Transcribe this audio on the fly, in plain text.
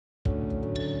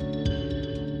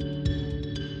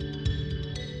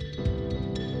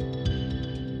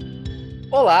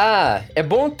Olá! É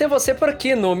bom ter você por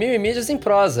aqui no Mimimídias em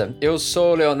Prosa. Eu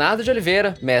sou Leonardo de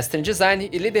Oliveira, mestre em design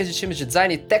e líder de times de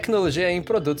design e tecnologia em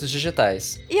produtos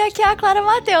digitais. E aqui é a Clara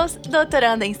Matheus,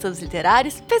 doutoranda em estudos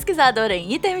literários, pesquisadora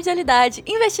em intermedialidade,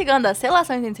 investigando as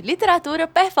relações entre literatura,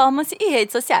 performance e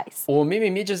redes sociais. O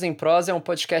Mimimídias em Prosa é um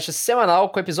podcast semanal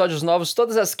com episódios novos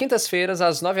todas as quintas-feiras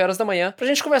às 9 horas da manhã, pra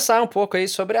gente conversar um pouco aí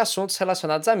sobre assuntos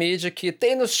relacionados à mídia que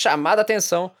tem nos chamado a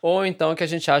atenção ou então que a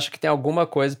gente acha que tem alguma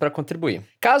coisa pra contribuir.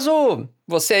 Caso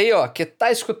você aí, que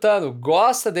tá escutando,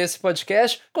 gosta desse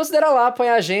podcast, considera lá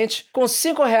apoiar a gente com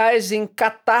R$5 em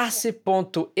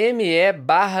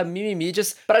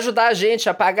catarse.me/mimimídias para ajudar a gente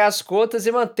a pagar as contas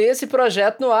e manter esse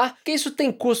projeto no ar, que isso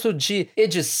tem custo de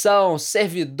edição,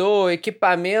 servidor,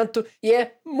 equipamento e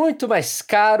é muito mais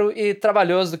caro e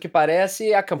trabalhoso do que parece,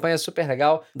 e a campanha é super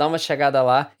legal. Dá uma chegada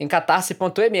lá em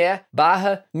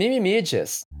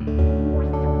catarse.me/mimimídias.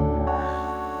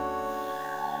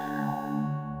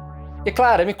 E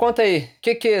Clara, me conta aí, o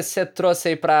que você trouxe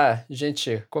aí pra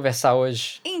gente conversar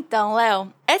hoje? Então,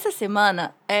 Léo, essa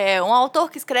semana, um autor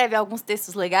que escreve alguns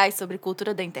textos legais sobre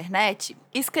cultura da internet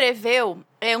escreveu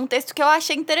um texto que eu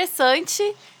achei interessante,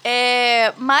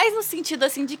 mais no sentido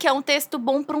assim de que é um texto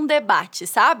bom para um debate,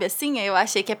 sabe? Assim, eu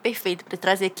achei que é perfeito para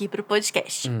trazer aqui para o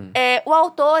podcast. O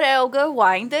autor é o Gus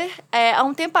Winder. Há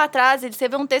um tempo atrás, ele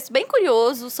escreveu um texto bem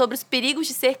curioso sobre os perigos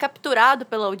de ser capturado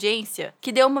pela audiência,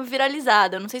 que deu uma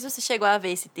viralizada. Eu não sei se você chegou a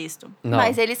ver esse texto. Não.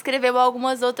 Mas ele escreveu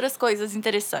algumas outras coisas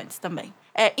interessantes também.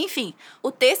 Enfim, o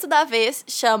texto da vez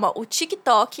chama O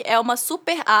TikTok é uma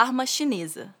super arma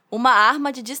chinesa. Uma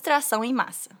arma de distração em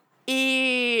massa.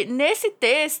 E nesse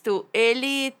texto,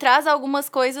 ele traz algumas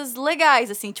coisas legais,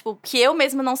 assim, tipo, que eu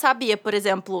mesma não sabia, por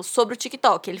exemplo, sobre o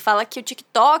TikTok. Ele fala que o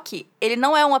TikTok, ele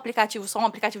não é só um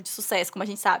aplicativo de sucesso, como a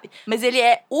gente sabe, mas ele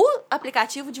é o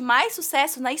aplicativo de mais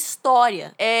sucesso na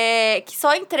história. Que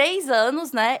só em 3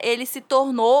 anos, né, ele se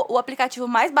tornou o aplicativo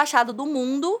mais baixado do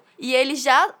mundo e ele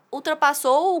já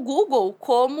ultrapassou o Google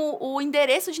como o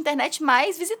endereço de internet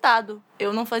mais visitado.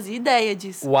 Eu não fazia ideia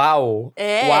disso. Uau!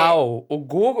 Uau! O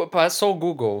Google passou o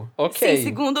Google. Ok. Sim,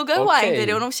 segundo o Gus Winder.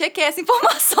 Eu não chequei essa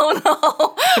informação,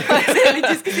 não. Mas ele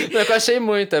disse que sim. Não, eu achei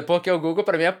muito. É porque o Google,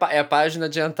 pra mim, é a página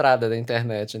de entrada da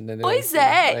internet, entendeu? Pois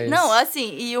assim, Não,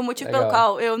 assim, e o motivo Legal. pelo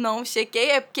qual eu não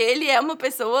chequei é porque ele é uma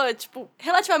pessoa, tipo,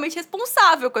 relativamente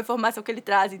responsável com a informação que ele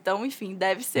traz. Então, enfim,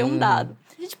 deve ser um dado.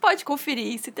 A gente pode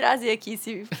conferir e se trazer aqui,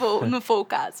 se não for o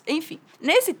caso. Enfim,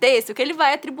 nesse texto, o que ele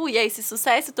vai atribuir a esse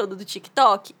sucesso todo do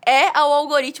TikTok é ao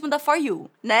algoritmo da For You,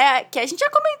 né? Que a gente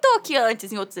já comentou aqui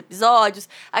antes, em outros episódios,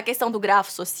 a questão do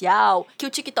grafo social, que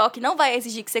o TikTok não vai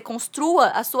exigir que você construa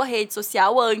a sua rede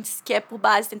social antes, que é por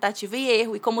base tentativa e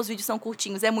erro, e como os vídeos são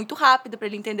curtinhos, é muito rápido pra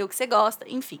ele entender o que você gosta,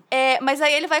 enfim. Mas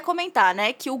aí ele vai comentar,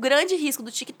 né, que o grande risco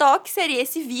do TikTok seria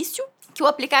esse vício, que o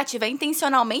aplicativo é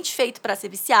intencionalmente feito para ser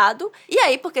viciado. E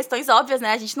aí, por questões óbvias,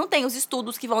 né, a gente não tem os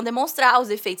estudos que vão demonstrar os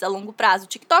efeitos a longo prazo do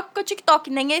TikTok, porque o TikTok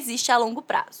nem existe a longo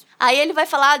prazo. Aí ele vai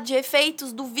falar de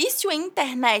efeitos do vício em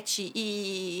internet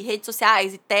e redes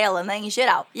sociais e tela, né, em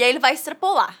geral. E aí ele vai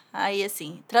extrapolar. Aí,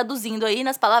 assim, traduzindo aí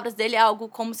nas palavras dele, é algo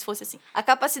como se fosse assim: a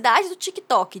capacidade do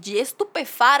TikTok de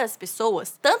estupefar as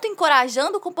pessoas, tanto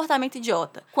encorajando o comportamento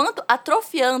idiota, quanto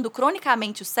atrofiando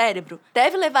cronicamente o cérebro,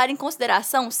 deve levar em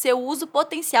consideração seu uso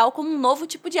potencial como um novo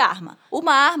tipo de arma.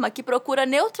 Uma arma que procura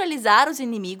neutralizar os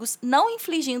inimigos, não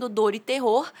infligindo dor e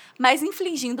terror, mas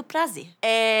infligindo prazer.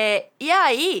 E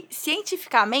aí,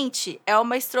 cientificamente, é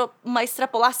uma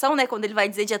extrapolação, né, quando ele vai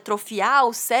dizer de atrofiar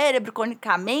o cérebro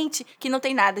cronicamente, que não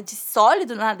tem nada de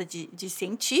sólido, nada de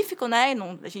científico, né,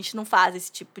 a gente não faz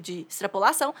esse tipo de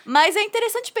extrapolação, mas é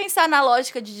interessante pensar na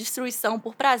lógica de destruição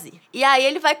por prazer. E aí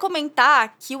ele vai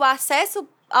comentar que o acesso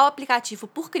ao aplicativo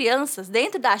por crianças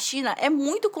dentro da China é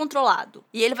muito controlado.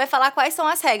 E ele vai falar quais são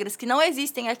as regras que não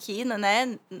existem aqui,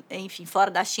 né, enfim, fora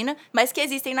da China, mas que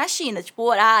existem na China, tipo o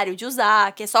horário de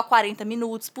usar, que é só 40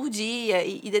 minutos por dia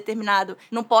e determinado,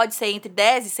 não pode ser entre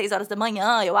 10 e 6 horas da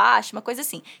manhã, eu acho, uma coisa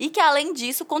assim. E que, além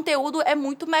disso, o conteúdo é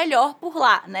muito melhor por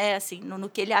lá, né, assim, no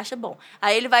que ele acha bom.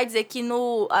 Aí ele vai dizer que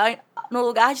no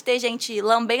lugar de ter gente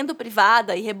lambendo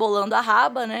privada e rebolando a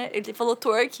raba, né, ele falou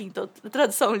twerking, então,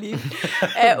 tradução livre.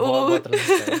 Boa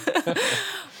tradução.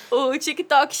 O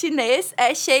TikTok chinês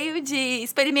é cheio de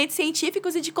experimentos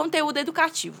científicos e de conteúdo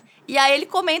educativo. E aí ele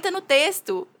comenta no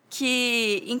texto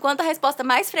que, enquanto a resposta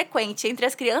mais frequente entre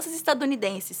as crianças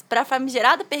estadunidenses para a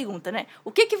famigerada pergunta, né,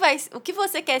 o que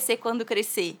você quer ser quando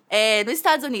crescer? Nos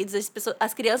Estados Unidos,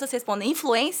 as crianças respondem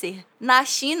influencer. Na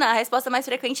China, a resposta mais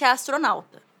frequente é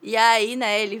astronauta. E aí,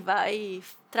 né, ele vai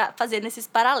fazendo esses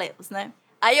paralelos, né?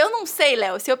 Aí eu não sei,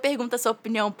 Léo, se eu pergunto a sua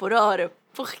opinião por hora,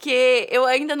 porque eu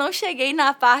ainda não cheguei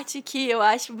na parte que eu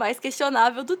acho mais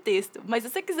questionável do texto. Mas se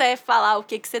você quiser falar o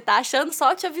que você tá achando,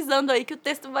 só te avisando aí que o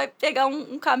texto vai pegar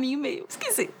um caminho meio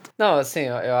esquisito. Não, assim,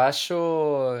 eu acho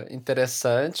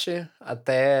interessante,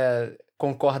 até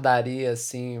concordaria,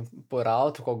 assim, por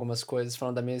alto com algumas coisas,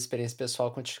 falando da minha experiência pessoal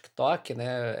com o TikTok,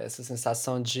 né? Essa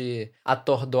sensação de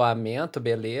atordoamento,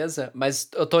 beleza, mas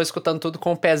eu tô escutando tudo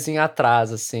com o pezinho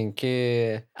atrás, assim,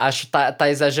 que acho tá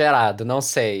exagerado, não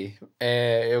sei.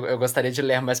 Eu gostaria de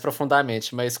ler mais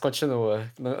profundamente, mas continua.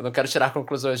 Não quero tirar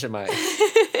conclusões demais.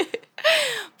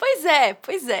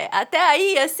 Pois é. Até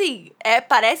aí, assim,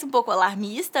 parece um pouco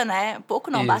alarmista, né? Um pouco,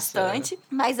 não, Isso, bastante.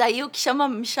 Mas aí o que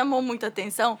me chamou muito a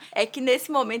atenção é que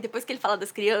nesse momento, depois que ele fala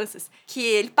das crianças, que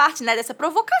ele parte, né, dessa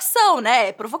provocação,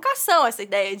 né? Provocação, essa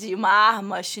ideia de uma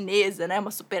arma chinesa, né?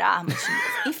 Uma super arma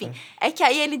chinesa. Enfim, é que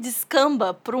aí ele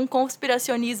descamba por um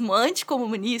conspiracionismo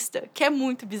anticomunista que é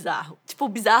muito bizarro. Tipo,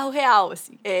 bizarro real,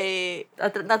 assim.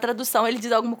 Na tradução, ele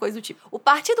diz alguma coisa do tipo: o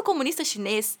Partido Comunista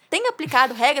Chinês tem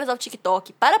aplicado regras ao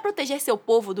TikTok para proteger seu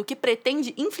povo do que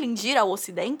pretende infligir ao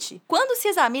Ocidente? Quando se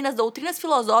examina as doutrinas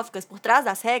filosóficas por trás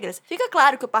das regras, fica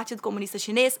claro que o Partido Comunista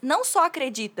Chinês não só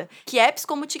acredita que apps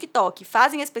como o TikTok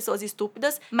fazem as pessoas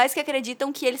estúpidas, mas que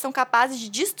acreditam que eles são capazes de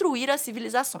destruir as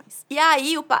civilizações. E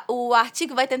aí o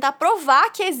artigo vai tentar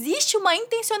provar que existe uma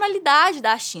intencionalidade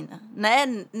da China,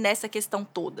 né, nessa questão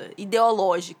toda,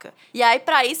 ideológica. E aí,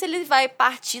 para isso, ele vai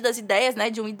partir das ideias, né,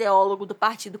 de um ideólogo do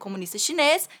Partido Comunista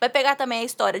Chinês, vai pegar também a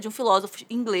história de um filósofo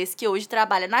inglês que hoje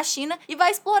trabalha na China e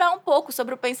vai explorar um pouco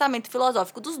sobre o pensamento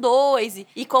filosófico dos dois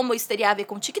e como isso teria a ver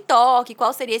com o TikTok,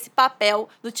 qual seria esse papel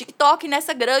do TikTok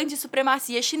nessa grande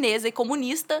supremacia chinesa e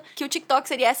comunista, que o TikTok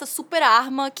seria essa super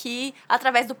arma que,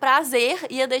 através do prazer,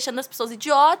 ia deixando as pessoas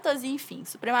idiotas e, enfim,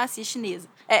 supremacia chinesa.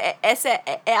 Essa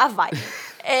é a vibe.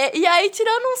 E aí,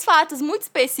 tirando uns fatos muito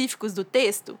específicos do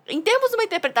texto, em termos de uma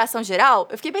interpretação geral,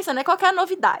 eu fiquei pensando, qual que é a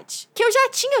novidade? Que eu já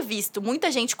tinha visto muita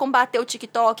gente combater o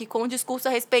TikTok com um discurso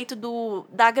a respeito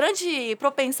da grande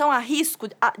propensão a risco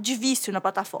de vício na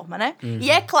plataforma, né? Uhum. E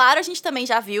é claro, a gente também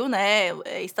já viu, né,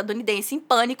 estadunidense em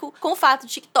pânico com o fato do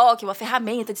TikTok, uma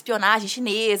ferramenta de espionagem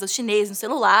chinesa, os chineses no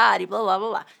celular e blá, blá, blá,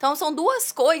 blá. Então, são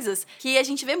duas coisas que a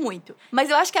gente vê muito. Mas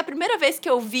eu acho que é a primeira vez que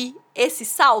eu vi esse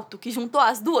salto que juntou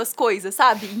as duas coisas,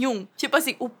 sabe? Em um. Tipo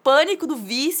assim, o pânico do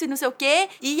vício e não sei o quê,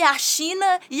 e a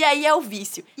China, e aí é o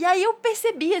vício. E aí eu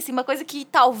percebi, assim, uma coisa que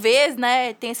talvez,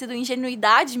 né, tenha sido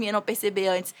ingenuidade minha não perceber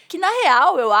antes, que na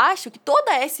real eu acho que todo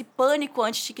esse pânico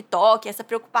anti-TikTok, essa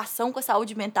preocupação com a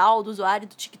saúde mental do usuário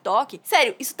do TikTok,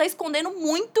 sério, isso tá escondendo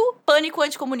muito pânico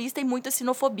anticomunista e muita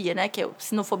sinofobia, né? Que é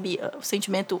sinofobia, o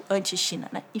sentimento anti-China,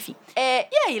 né? Enfim.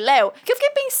 E aí, Léo, que eu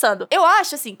fiquei pensando, eu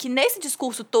acho, assim, que nesse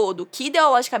discurso todo, que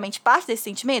ideologicamente parte desse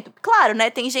sentimento, claro, né,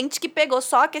 tem gente que pegou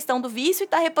só a questão do vício e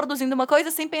tá reproduzindo uma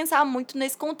coisa sem pensar muito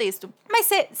nesse contexto. Mas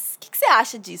o que você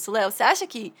acha disso, Léo? Você acha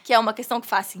que é uma questão que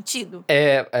faz sentido?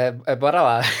 Bora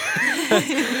lá.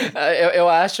 eu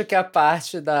acho que a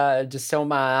parte de ser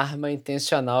uma arma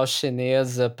intencional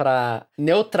chinesa para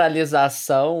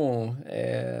neutralização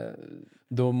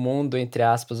do mundo, entre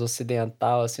aspas,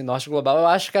 ocidental, assim, norte global, eu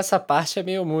acho que essa parte é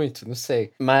meio muito, não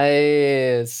sei.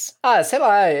 Mas, sei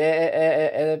lá,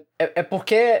 é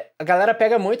porque a galera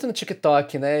pega muito no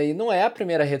TikTok, né? E não é a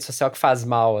primeira rede social que faz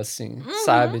mal, assim,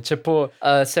 sabe? Tipo,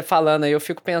 você falando aí, eu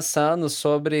fico pensando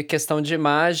sobre questão de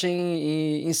imagem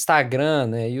e Instagram,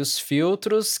 né? E os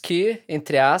filtros que,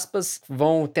 entre aspas,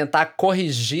 vão tentar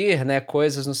corrigir, né,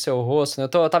 coisas no seu rosto, né?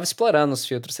 Eu tava explorando os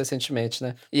filtros recentemente,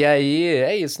 né? E aí,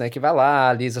 é isso, né? Que vai lá,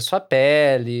 alisa sua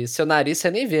pele, seu nariz você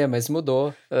nem vê, mas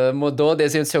mudou. Mudou o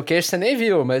desenho do seu queixo, você nem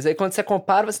viu. Mas aí quando você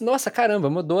compara, você, nossa, caramba,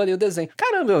 mudou ali o desenho.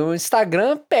 Caramba, o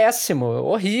Instagram, péssimo,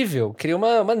 horrível. Cria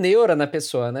uma neura na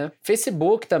pessoa, né?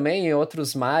 Facebook também, e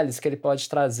outros males que ele pode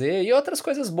trazer. E outras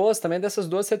coisas boas também dessas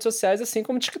duas redes sociais, assim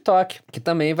como o TikTok. Que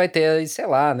também vai ter, sei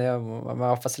lá, né? Uma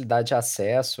maior facilidade de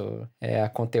acesso a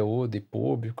conteúdo e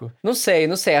público. Não sei.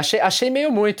 Achei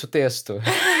meio muito o texto.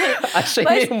 Achei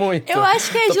meio muito. Eu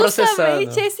acho que é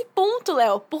justamente esse ponto,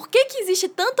 Léo. Por que existe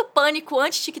tanto pânico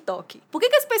anti-TikTok? Por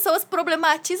que as pessoas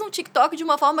problematizam o TikTok de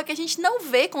uma forma que a gente não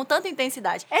vê com tanta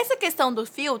intensidade? Essa questão do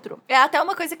filtro é até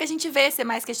uma coisa que a gente vê ser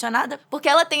mais questionada, porque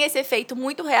ela tem esse efeito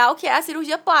muito real, que é a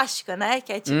cirurgia plástica, né?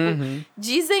 Que é tipo,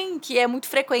 dizem que é muito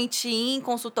frequente em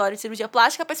consultório de cirurgia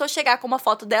plástica a pessoa chegar com uma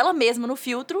foto dela mesma no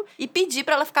filtro e pedir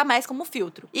pra ela ficar mais como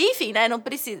filtro. E, enfim, né? Não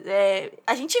precisa.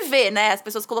 A gente vê, né? As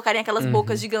pessoas colocarem aquelas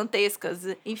bocas gigantescas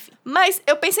gigantescas, enfim. Mas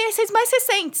eu pensei em esses mais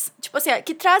recentes, tipo assim,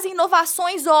 que trazem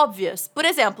inovações óbvias. Por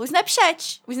exemplo, o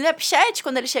Snapchat. O Snapchat,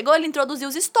 quando ele chegou, ele introduziu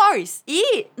os stories.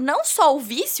 E não só o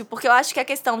vício, porque eu acho que a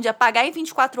questão de apagar em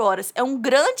 24 horas é um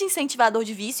grande incentivador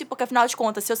de vício, porque afinal de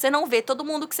contas, se você não vê todo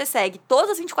mundo que você segue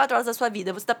todas as 24 horas da sua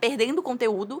vida, você tá perdendo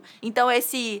conteúdo. Então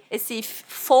esse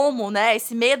FOMO, né,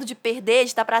 esse medo de perder,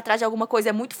 de estar pra trás de alguma coisa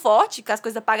é muito forte, que as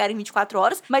coisas apagarem em 24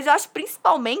 horas. Mas eu acho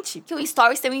principalmente que o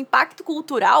stories tem um impacto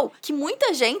cultural que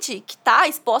muita gente que tá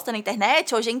exposta na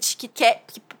internet, ou gente que quer...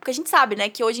 Porque a gente sabe, né,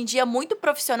 que hoje em dia muito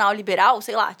profissional liberal,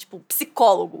 sei lá, tipo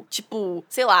psicólogo, tipo,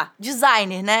 sei lá,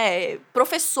 designer, né,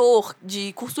 professor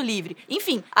de curso livre.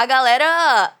 Enfim, a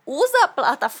galera usa a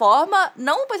plataforma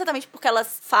não exatamente porque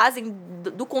elas fazem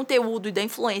do conteúdo e da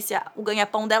influência o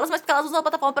ganha-pão delas, mas porque elas usam a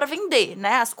plataforma pra vender,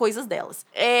 né, as coisas delas.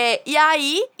 E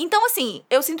aí, então assim,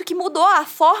 eu sinto que mudou a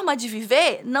forma de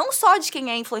viver, não só de quem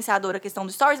é influenciador a questão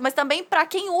do stories, mas também pra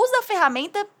quem usa a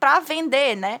ferramenta pra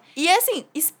vender, né. E assim,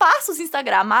 espaços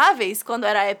instagramáveis, quando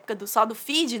era a época só do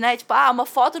feed, né, tipo, uma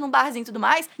foto num barzinho e tudo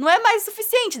mais, não é mais o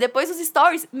suficiente. Depois dos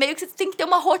stories, meio que você tem que ter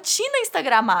uma rotina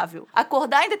instagramável.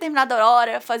 Acordar em determinada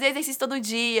hora, fazer exercício todo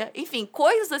dia, enfim,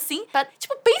 coisas assim. Pra,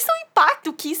 tipo, pensa o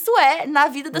impacto que isso é na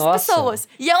vida das pessoas.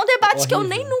 E é um debate que eu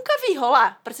nem nunca vi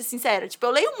rolar, pra ser sincera. Tipo,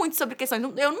 eu leio muito sobre questões,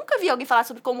 eu nunca vi alguém falar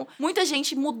sobre como muita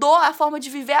gente mudou a forma de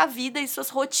viver a vida e suas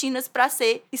rotinas pra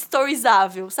ser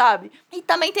storiezável, sabe? E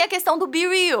também tem a questão do Be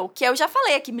Real, que eu já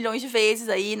falei aqui milhões de vezes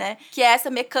aí, né? Que é essa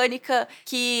mecânica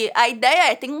que a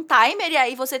ideia tem um timer e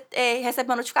aí você recebe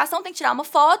uma notificação, tem que tirar uma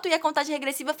foto e a contagem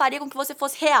regressiva faria com que você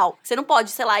fosse real. Você não pode,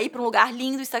 sei lá, ir pra um lugar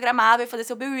lindo, instagramável e fazer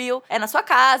seu Be Real na sua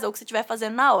casa ou o que você estiver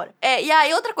fazendo na hora. E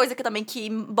aí outra coisa que também, que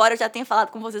embora eu já tenha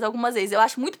falado com vocês algumas vezes, eu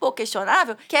acho muito pouco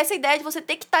questionável, que é essa ideia de você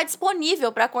ter que estar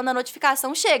disponível pra quando a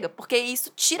notificação chega, porque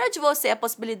isso tira de você a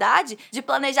possibilidade de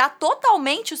planejar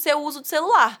totalmente o seu uso do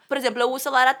celular. Por exemplo, eu uso o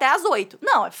celular até às 8.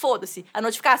 Não, foda-se. A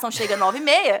notificação chega às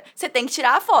 9h30, você tem que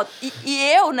tirar a foto. E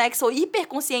eu, né, que sou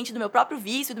hiperconsciente do meu próprio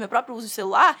vício, do meu próprio uso de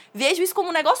celular, vejo isso como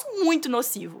um negócio muito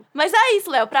nocivo. Mas é isso,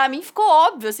 Léo. Pra mim ficou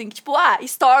óbvio, assim, que tipo,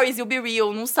 Stories e o Be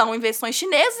Real não são invenções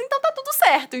chinesas, então tá tudo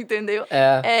certo, entendeu?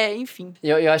 Enfim.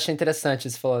 Eu achei interessante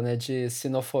isso, falou, né, de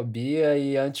sinofobia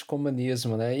e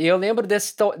anticomunismo, né? E eu lembro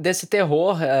desse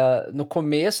terror no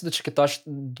começo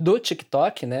do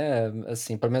TikTok, né?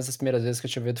 Assim, pelo menos as primeiras vezes que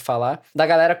eu tinha ouvido falar, da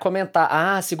galera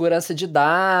comentar, segurança de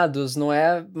dados não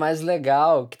é mais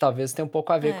legal, que talvez tenha um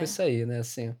pouco a ver com isso aí, né?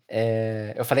 Assim,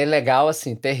 eu falei legal,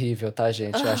 assim, terrível, tá,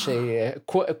 gente? Eu achei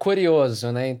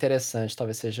curioso, né? Interessante,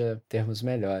 talvez seja termos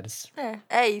melhores.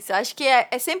 É isso. Eu acho que é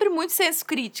sempre muito senso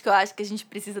crítico, eu acho que a gente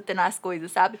precisa ter nas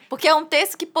coisas, sabe? Porque é um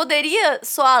texto que poderia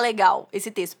soar legal,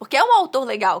 esse texto. Porque é um autor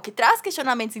legal, que traz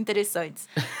questionamentos interessantes.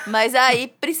 Mas aí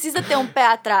precisa ter um pé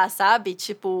atrás, sabe?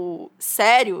 Tipo,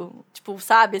 sério? Tipo,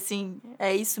 sabe, assim,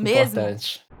 é isso mesmo?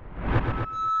 Importante.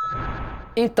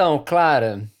 Então,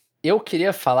 Clara, eu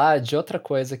queria falar de outra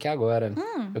coisa aqui agora.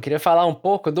 Eu queria falar um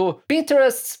pouco do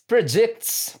Pinterest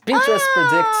Predicts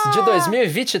de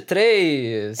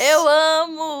 2023. Eu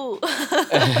amo!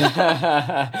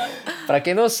 Pra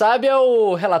quem não sabe, é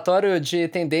o relatório de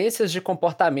tendências de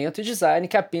comportamento e design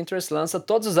que a Pinterest lança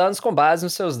todos os anos com base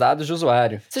nos seus dados de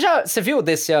usuário. Você viu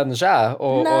desse ano já?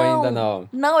 Ou ainda não?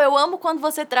 Não, eu amo quando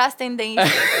você traz tendências.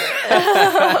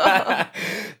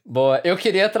 Boa, eu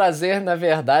queria trazer, na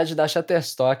verdade, da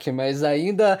Shutterstock, mas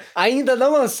ainda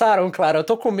não lançaram, Clara. Eu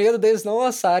tô com medo deles não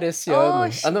lançarem esse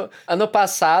ano. Ano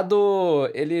passado,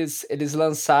 eles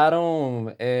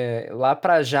lançaram lá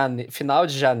pra final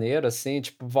de janeiro, assim,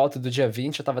 tipo, volta do dia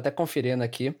 20, eu tava até conferindo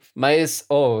aqui. Mas,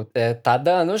 tá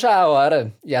dando já a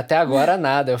hora. E até agora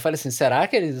nada. Eu falei assim, será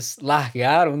que eles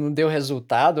largaram? Não deu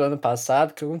resultado ano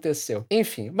passado? O que aconteceu?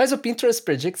 Enfim, mas o Pinterest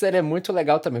Predicts, ele é muito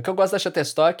legal também. O que eu gosto da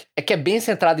Shutterstock é que é bem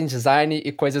centrado em design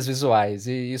e coisas visuais.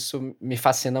 E isso me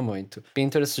fascina muito.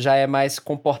 Pinterest já é mais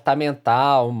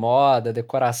comportamental, moda,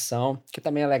 decoração, que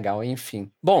também é legal,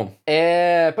 enfim. Bom,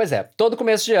 todo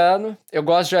começo de ano eu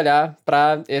gosto de olhar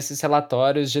para esses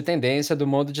relatórios de tendência do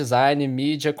mundo design,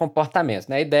 mídia, comportamento,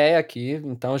 né? A ideia aqui,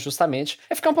 então, justamente,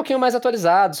 é ficar um pouquinho mais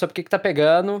atualizado sobre o que tá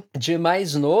pegando de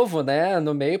mais novo, né,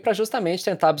 no meio, para justamente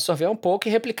tentar absorver um pouco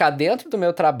e replicar dentro do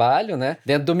meu trabalho, né,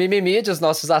 dentro do mimimi dos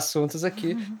nossos assuntos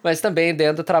aqui, mas também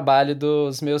dentro do trabalho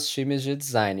dos meus times de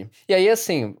design. E aí,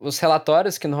 assim, os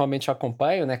relatórios que normalmente eu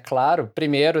acompanho, né, claro,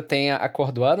 primeiro tem a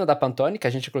cor do ano da Pantone, que a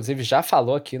gente, inclusive, já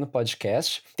falou aqui no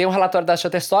podcast. Tem um relatório da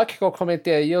Shutterstock que eu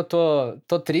comentei aí, eu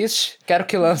tô triste, quero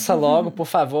que lança logo, por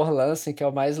favor, lancem, que é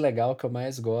o mais legal, que eu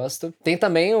mais gosto. Tem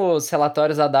também os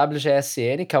relatórios da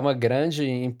WGSN, que é uma grande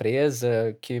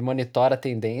empresa que monitora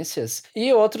tendências,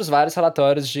 e outros vários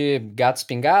relatórios de gatos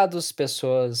pingados,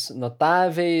 pessoas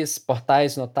notáveis,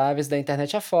 portais notáveis da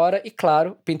internet afora, e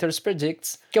claro, Pinterest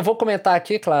Predicts, que eu vou comentar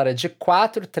aqui, Clara, de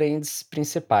 4 trends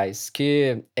principais,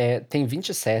 que tem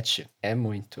 27, é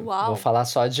muito. Uau. Vou falar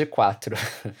só de 4.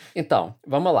 Então,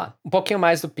 vamos lá. Um pouquinho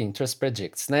mais do Pinterest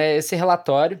Predicts, né? Esse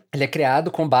relatório, ele é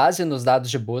criado com base nos dados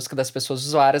de busca das pessoas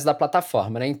usuárias da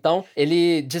plataforma, né? Então,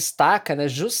 ele destaca, né,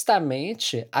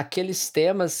 justamente aqueles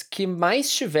temas que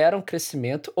mais tiveram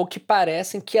crescimento ou que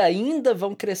parecem que ainda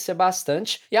vão crescer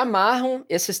bastante e amarram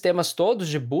esses temas todos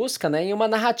de busca, né, em uma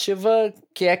narrativa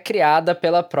que é criada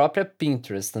pela própria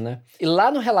Pinterest, né? E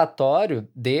lá no relatório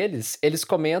deles, eles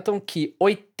comentam que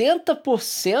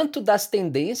 80% das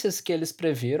tendências que eles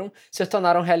previram se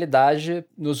tornaram realidade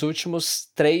nos últimos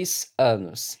 3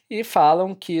 anos. E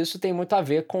falam que isso tem muito a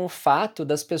ver com o fato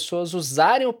das pessoas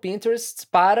usarem o Pinterest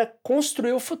para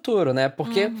construir o futuro, né?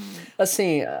 Porque,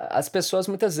 assim, as pessoas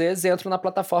muitas vezes entram na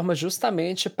plataforma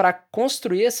justamente para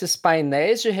construir esses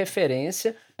painéis de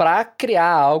referência para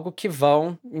criar algo que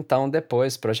vão, então,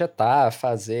 depois projetar,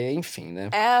 fazer, enfim, né?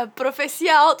 É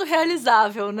profecia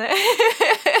autorrealizável, né?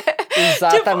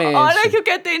 Exatamente. Tipo, olha aqui o que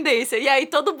é tendência. E aí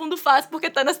todo mundo faz porque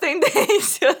tá nas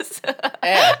tendências.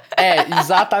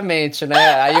 Exatamente,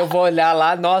 né? Aí eu vou olhar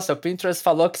lá, nossa, o Pinterest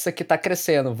falou que isso aqui tá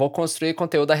crescendo, vou construir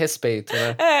conteúdo a respeito,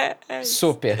 né?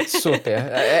 Super.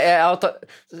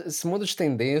 Esse mundo de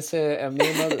tendência é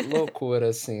meio uma loucura,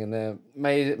 assim, né?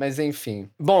 Mas enfim.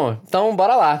 Bom, então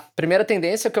bora lá. Primeira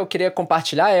tendência que eu queria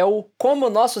compartilhar é o como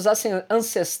nossos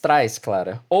ancestrais,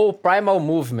 Clara, ou Primal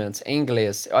Movement em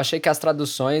inglês. Eu achei que as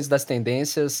traduções das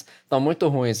tendências estão muito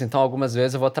ruins, então algumas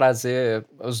vezes eu vou trazer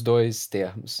os dois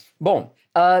termos. Bom,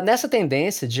 nessa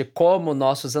tendência de como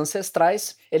nossos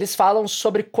ancestrais, eles falam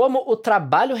sobre como o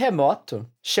trabalho remoto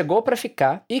chegou para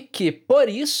ficar e que, por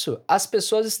isso, as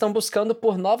pessoas estão buscando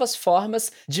por novas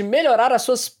formas de melhorar as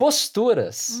suas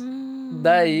posturas.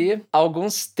 Daí,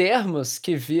 alguns termos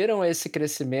que viram esse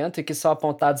crescimento e que são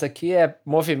apontados aqui é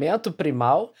movimento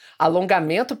primal,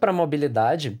 alongamento para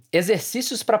mobilidade,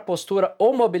 exercícios para postura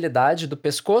ou mobilidade do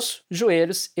pescoço,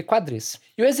 joelhos e quadris.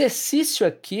 E o exercício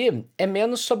aqui é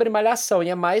menos sobre malhação e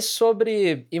é mais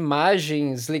sobre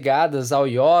imagens ligadas ao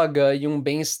yoga e um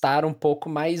bem-estar um pouco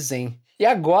mais zen. E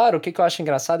agora, o que eu acho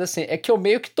engraçado, assim, é que eu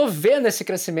meio que tô vendo esse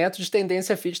crescimento de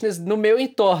tendência fitness no meu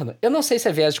entorno. Eu não sei se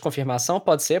é viés de confirmação,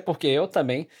 pode ser, porque eu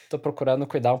também tô procurando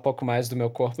cuidar um pouco mais do meu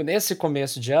corpo nesse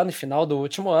começo de ano e final do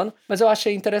último ano, mas eu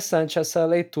achei interessante essa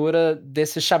leitura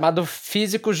desse chamado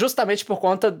físico justamente por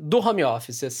conta do home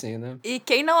office, assim, né? E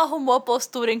quem não arrumou a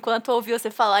postura enquanto ouviu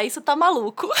você falar isso tá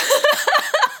maluco.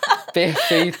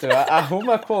 Perfeito.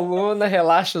 Arruma a coluna,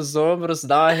 relaxa os ombros,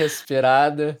 dá uma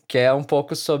respirada, que é um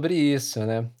pouco sobre isso,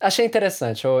 né? Achei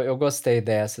interessante, eu gostei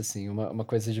dessa, assim, uma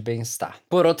coisa de bem-estar.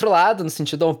 Por outro lado, no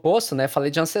sentido oposto, né,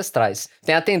 falei de ancestrais.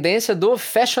 Tem a tendência do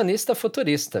fashionista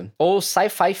futurista, ou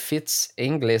sci-fi fits, em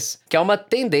inglês, que é uma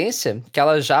tendência que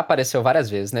ela já apareceu várias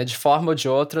vezes, né, de forma ou de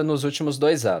outra nos últimos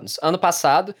 2 anos. Ano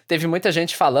passado, teve muita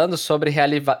gente falando sobre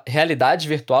realidade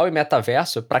virtual e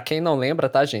metaverso, pra quem não lembra,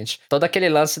 tá, gente? Todo aquele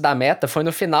lance da Meta foi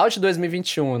no final de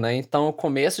 2021, né? Então, no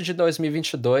começo de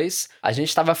 2022, a gente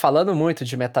estava falando muito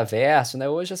de metaverso, né?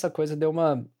 Hoje essa coisa deu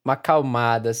uma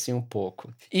acalmada, assim, um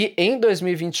pouco. E em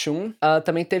 2021,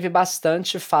 também teve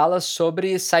bastante fala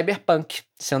sobre cyberpunk.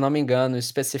 Se eu não me engano,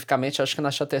 especificamente, acho que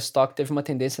na Shutterstock teve uma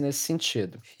tendência nesse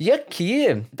sentido. E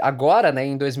aqui, agora, né,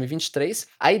 em 2023,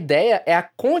 a ideia é a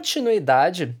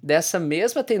continuidade dessa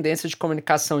mesma tendência de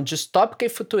comunicação distópica e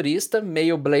futurista,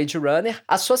 meio Blade Runner,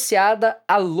 associada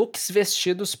a looks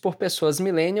vestidos por pessoas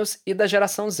millennials e da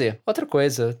geração Z. Outra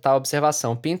coisa, tá?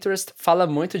 Observação, Pinterest fala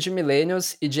muito de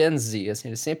millennials e Gen Z, assim,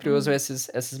 eles sempre usam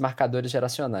esses marcadores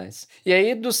geracionais. E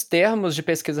aí, dos termos de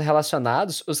pesquisa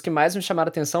relacionados, os que mais me chamaram a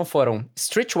atenção foram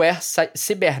streetwear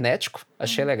cibernético,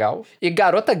 achei legal, e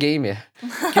garota gamer,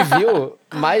 que viu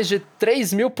mais de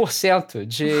 3.000%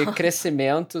 de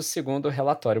crescimento segundo o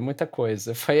relatório, muita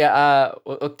coisa. Foi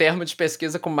o termo de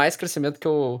pesquisa com mais crescimento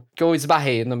que eu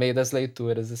esbarrei no meio das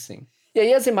leituras, assim. E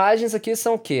aí as imagens aqui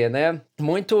são o quê, né?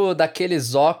 Muito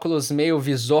daqueles óculos meio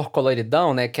visor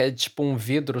coloridão, né? Que é tipo um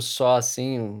vidro só,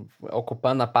 assim,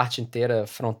 ocupando a parte inteira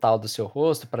frontal do seu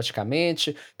rosto,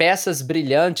 praticamente. Peças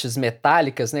brilhantes,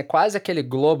 metálicas, né? Quase aquele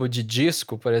globo de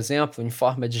disco, por exemplo, em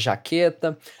forma de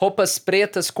jaqueta. Roupas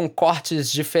pretas com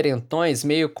cortes diferentões,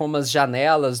 meio como as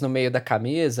janelas no meio da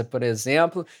camisa, por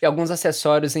exemplo. E alguns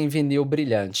acessórios em vinil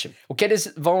brilhante. O que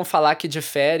eles vão falar que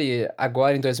difere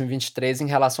agora em 2023 em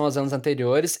relação aos anos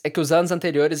anteriores é que os anos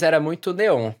anteriores era muito muito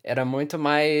neon, era muito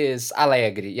mais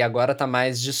alegre, e agora tá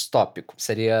mais distópico.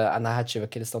 Seria a narrativa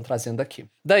que eles estão trazendo aqui.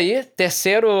 Daí,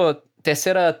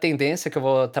 terceira tendência que eu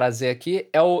vou trazer aqui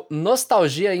é o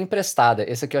nostalgia emprestada.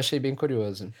 Esse aqui eu achei bem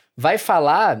curioso. Vai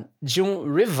falar de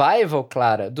um revival,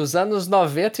 Clara, dos anos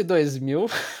 90 e 2000,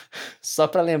 só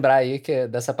pra lembrar aí que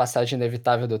dessa passagem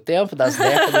inevitável do tempo, das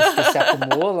décadas que se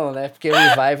acumulam, né? Porque o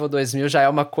revival 2000 já é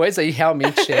uma coisa, e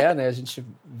realmente é, né? A gente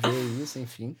vê isso,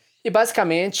 enfim. E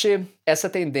basicamente, essa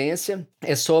tendência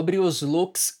é sobre os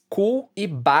looks cool e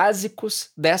básicos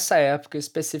dessa época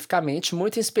especificamente,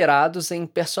 muito inspirados em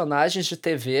personagens de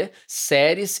TV,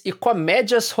 séries e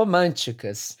comédias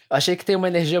românticas. Eu achei que tem uma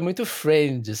energia muito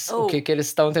Friends, o que eles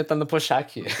estão tentando puxar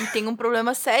aqui. E tem um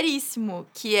problema seríssimo,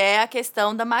 que é a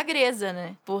questão da magreza,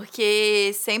 né?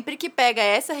 Porque sempre que pega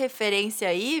essa referência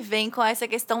aí, vem com essa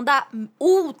questão da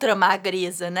ultra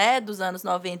magreza, né? Dos anos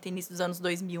 90 e início dos anos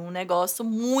 2000, um negócio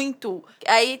muito...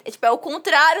 Aí, tipo, é o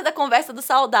contrário da conversa do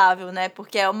saudável, né?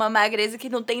 Porque é uma magreza que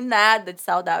não tem nada de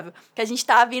saudável. Que a gente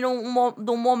tá vindo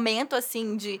de um momento,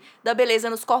 assim, da beleza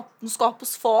nos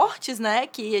corpos fortes, né?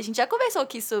 Que a gente já conversou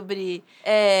aqui sobre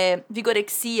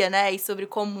vigorexia, né? E sobre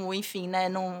como, enfim, né?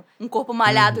 Um corpo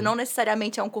malhado não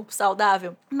necessariamente é um corpo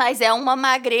saudável. Mas é uma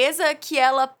magreza que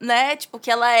ela, né? Tipo, que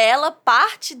ela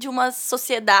parte de uma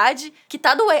sociedade que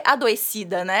tá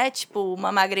adoecida, né? Tipo,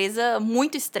 uma magreza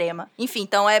muito extrema. Enfim,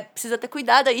 então precisa ter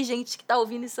cuidado aí, gente, que tá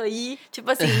ouvindo isso aí.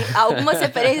 Tipo assim, algumas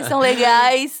referências são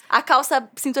legais, a calça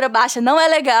cintura baixa não é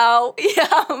legal e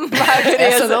a magreza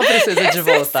essa não precisa de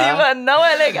voltar. Não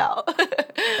é legal.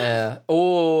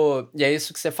 E é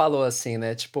isso que você falou, assim,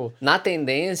 né? Tipo, na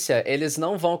tendência, eles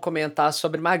não vão comentar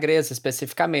sobre magreza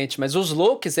especificamente, mas os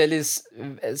looks, eles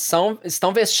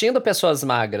estão vestindo pessoas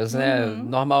magras, né?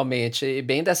 Normalmente, e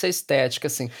bem dessa estética,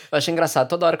 assim. Eu achei engraçado,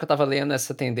 toda hora que eu tava lendo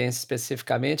essa tendência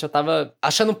especificamente, eu tava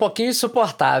achando um pouquinho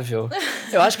insuportável.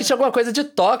 Eu acho que tinha alguma coisa de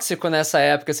tóxico nessa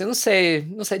época, assim, não sei.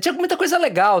 Tinha muita coisa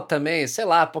legal também, sei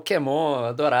lá, Pokémon,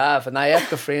 adorava. Na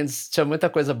época, Friends tinha muita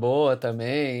coisa boa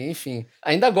também, enfim.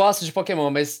 Ainda gosto de Pokémon,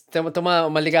 mas tem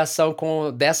uma ligação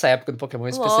com dessa época do Pokémon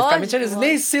especificamente. Eles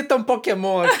nem citam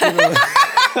Pokémon aqui no...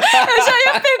 Eu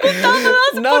já ia perguntar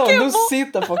do nosso Pokémon. Não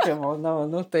cita Pokémon,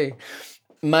 não tem.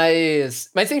 Mas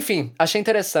enfim, achei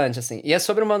interessante, assim. E é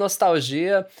sobre uma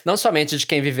nostalgia, não somente de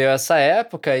quem viveu essa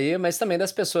época aí, mas também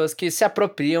das pessoas que se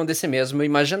apropriam desse mesmo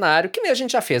imaginário, que nem a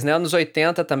gente já fez, né? Anos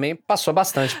 80 também passou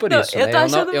bastante por isso, né?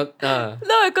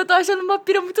 Não, é que eu tô achando uma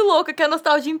pira muito louca, que a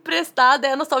nostalgia emprestada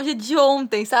é a nostalgia de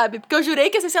ontem, sabe? Porque eu jurei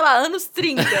que ia ser, sei lá, anos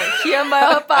 30, que a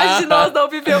maior parte de nós não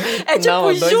viveu. É tipo,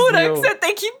 não, jura que você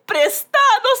tem que emprestar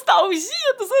a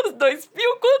nostalgia dos anos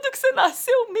 2000? Quando que você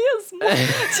nasceu mesmo?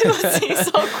 Tipo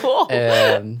assim, socorro.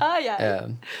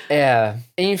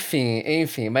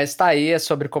 Enfim, mas tá aí, é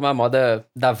sobre como a moda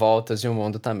dá voltas em um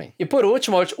mundo também. E por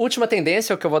último, a última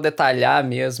tendência que eu vou detalhar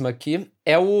mesmo aqui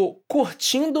é o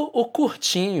curtindo o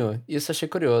curtinho. Isso achei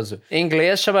curioso. Em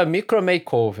inglês chama micro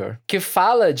makeover, que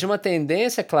fala de uma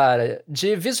tendência, Clara,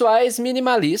 de visuais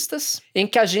minimalistas em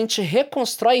que a gente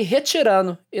reconstrói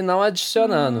retirando e não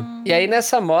adicionando. E aí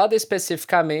nessa moda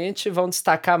especificamente vão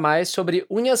destacar mais sobre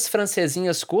unhas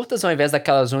francesinhas curtas ao invés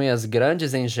daquelas unhas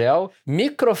grandes em gel,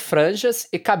 microfranjas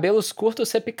e cabelos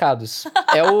curtos repicados.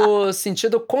 É o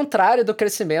sentido contrário do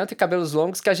crescimento e cabelos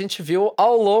longos que a gente viu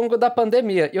ao longo da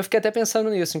pandemia. E eu fiquei até pensando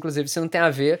nisso, inclusive, se não tem a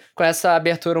ver com essa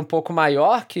abertura um pouco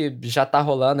maior, que já tá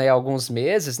rolando aí há alguns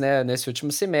meses, né, nesse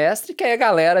último semestre, que aí a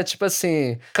galera, tipo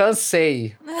assim,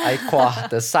 cansei, aí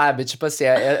corta, sabe? Tipo assim,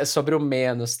 é sobre o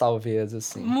menos, talvez,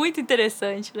 assim. Muito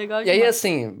interessante, legal demais. demais. E aí,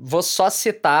 assim, vou só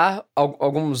citar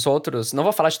alguns outros, não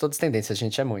vou falar de todas as tendências,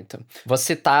 gente, é muito. Vou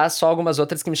citar só algumas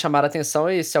outras que me chamaram a atenção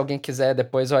e se alguém quiser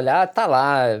depois olhar, tá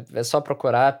lá, é só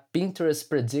procurar Pinterest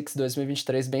Predicts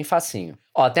 2023, bem facinho.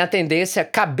 Ó, tem a tendência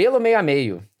cabelo meio a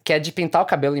meio, que é de pintar o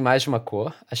cabelo em mais de uma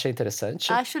cor. Achei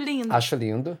interessante. Acho lindo. Acho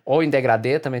lindo. Ou em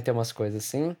degradê, também tem umas coisas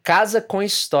assim. Casa com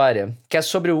história, que é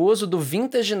sobre o uso do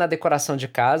vintage na decoração de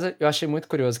casa. Eu achei muito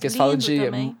curioso, que eles falam de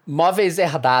móveis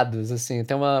herdados, assim.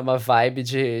 Tem uma vibe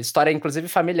de história, inclusive,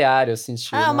 familiar, eu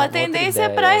senti. Uma tendência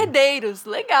pra herdeiros.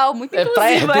 Legal, muito inclusiva.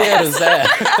 Pra herdeiros,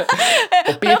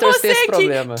 O Pinterest tem esse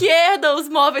problema. Que herda os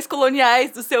móveis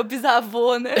coloniais do seu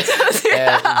bisavô, né?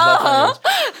 Exatamente.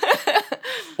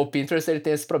 O Pinterest, ele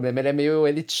tem esse problema, ele é meio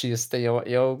elitista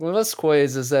em algumas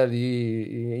coisas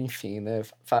ali, enfim, né,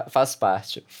 faz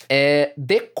parte.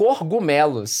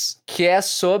 Decorgumelos, que é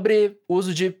sobre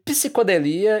uso de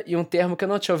psicodelia e um termo que eu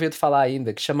não tinha ouvido falar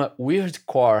ainda, que chama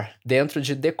weirdcore, dentro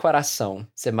de decoração,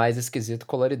 ser mais esquisito,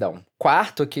 coloridão.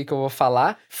 Quarto aqui que eu vou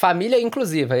falar, família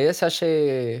inclusiva, esse eu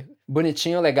achei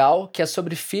bonitinho, legal, que é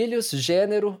sobre filhos,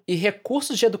 gênero e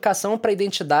recursos de educação para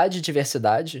identidade e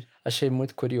diversidade. Achei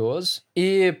muito curioso.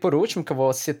 E, por último, que eu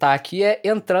vou citar aqui, é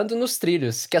Entrando nos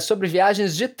Trilhos, que é sobre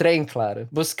viagens de trem, claro,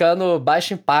 buscando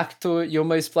baixo impacto e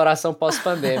uma exploração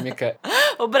pós-pandêmica.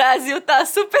 O Brasil tá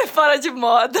super fora de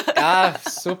moda. Ah,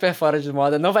 super fora de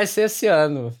moda. Não vai ser esse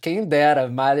ano. Quem dera,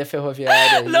 malha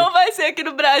ferroviária aí. Não vai ser aqui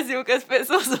no Brasil que as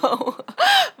pessoas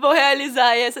vão realizar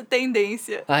aí essa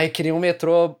tendência. Ai, queria um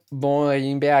metrô bom aí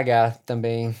em BH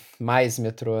também. Mais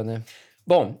metrô, né?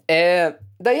 Bom,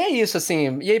 daí é isso,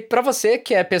 assim. E aí, pra você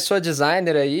que é pessoa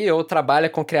designer aí, ou trabalha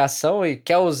com criação e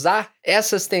quer usar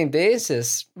essas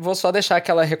tendências, vou só deixar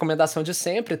aquela recomendação de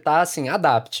sempre, tá? Assim,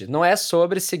 adapte. Não é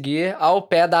sobre seguir ao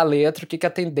pé da letra o que a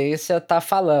tendência tá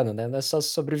falando, né? Não é só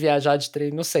sobre viajar de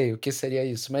trem, não sei o que seria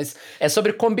isso, mas é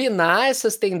sobre combinar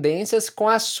essas tendências com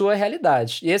a sua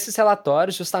realidade. E esses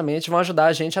relatórios, justamente, vão ajudar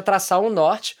a gente a traçar um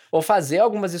norte ou fazer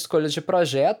algumas escolhas de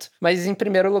projeto, mas em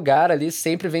primeiro lugar ali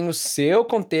sempre vem o seu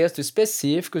contexto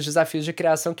específico, os desafios de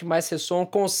criação que mais ressoam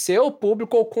com o seu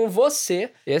público ou com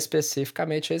você,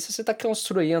 especificamente aí, se você tá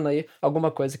construindo aí alguma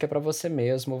coisa que é pra você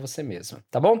mesmo ou você mesma,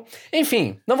 tá bom?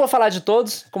 Enfim, não vou falar de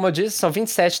todos, como eu disse, são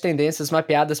 27 tendências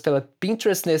mapeadas pela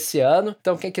Pinterest nesse ano,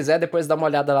 então quem quiser depois dá uma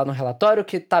olhada lá no relatório,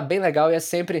 que tá bem legal e é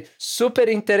sempre super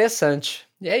interessante.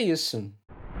 E é isso.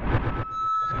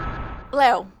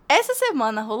 Léo, essa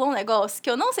semana rolou um negócio que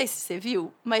eu não sei se você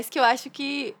viu, mas que eu acho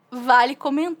que vale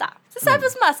comentar. Você sabe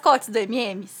os mascotes do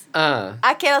M&M's? Ah.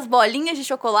 Aquelas bolinhas de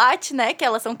chocolate, né? Que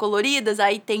elas são coloridas,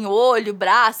 aí tem olho,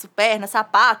 braço, perna,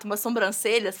 sapato, umas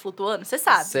sobrancelhas flutuando, você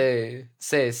sabe?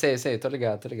 Sei, tô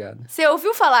ligado. Você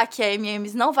ouviu falar que a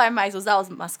M&M's não vai mais usar os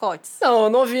mascotes? Não, eu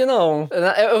não ouvi, não.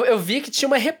 Eu vi que tinha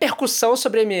uma repercussão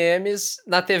sobre M&M's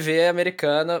na TV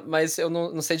americana, mas eu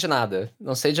não sei de nada.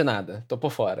 Não sei de nada. Tô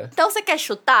por fora. Então você quer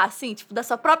chutar, assim, tipo, da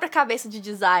sua própria cabeça de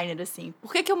designer, assim?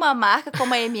 Por que uma marca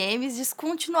como a M&M's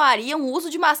descontinuaria o uso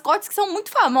de mascotes que são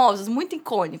muito famosos, muito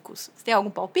icônicos? Você tem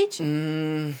algum palpite?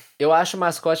 Eu acho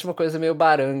mascote uma coisa meio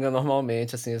baranga,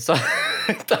 normalmente, assim, só...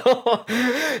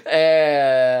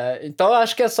 Então eu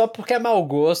acho que é só porque é mau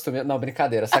gosto mesmo. Não,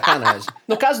 brincadeira, sacanagem.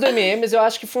 No caso do M&M's, eu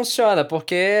acho que funciona,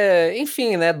 porque,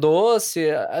 enfim, né, doce,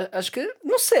 acho que,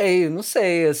 não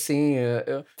sei, assim,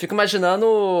 eu fico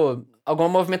imaginando alguma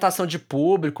movimentação de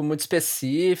público muito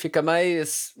específica,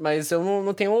 mas eu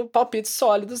não tenho palpites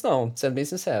sólidos, não, sendo bem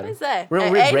sincero. Pois é.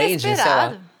 Rebranding, sei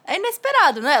lá. É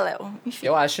inesperado, né, Léo? Enfim.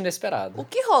 Eu acho inesperado. O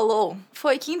que rolou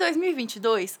foi que em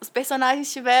 2022, os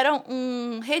personagens tiveram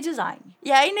um redesign.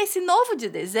 E aí, nesse novo de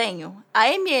desenho, a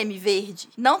M&M verde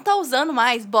não tá usando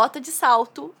mais bota de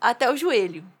salto até o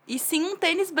joelho, e sim um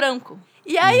tênis branco.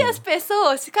 E aí as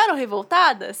pessoas ficaram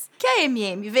revoltadas que a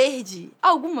M&M verde,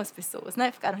 algumas pessoas,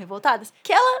 né, ficaram revoltadas,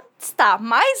 que ela está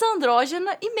mais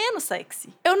andrógena e menos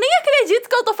sexy. Eu nem acredito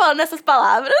que eu tô falando essas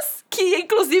palavras, que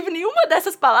inclusive nenhuma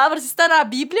dessas palavras está na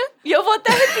Bíblia, e eu vou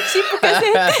até repetir porque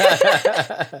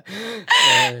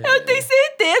eu tenho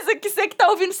certeza que você que tá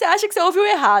ouvindo, você acha que você ouviu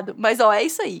errado. Mas ó, é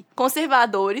isso aí.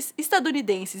 Conservadores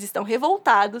estadunidenses estão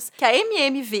revoltados que a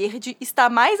M&M verde está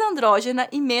mais andrógena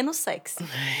e menos sexy.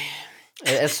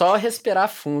 É só respirar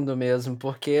fundo mesmo,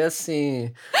 porque,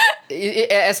 assim...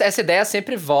 essa ideia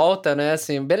sempre volta, né?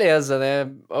 Assim, beleza, né?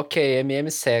 Ok, M&M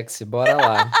sexy, bora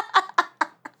lá.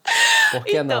 Por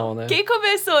que não, né? Quem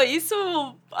começou isso,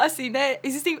 assim, né?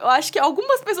 Existem, eu acho que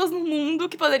algumas pessoas no mundo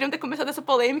que poderiam ter começado essa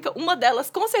polêmica. Uma delas,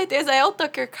 com certeza, é o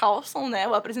Tucker Carlson, né?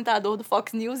 O apresentador do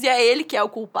Fox News. E é ele que é o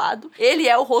culpado. Ele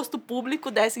é o rosto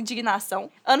público dessa indignação.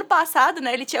 Ano passado,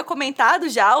 né? Ele tinha comentado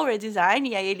já o redesign.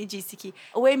 E aí ele disse que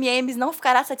o M&M's não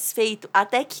ficará satisfeito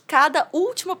até que cada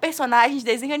último personagem de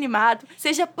desenho animado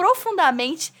seja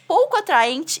profundamente pouco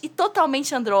atraente e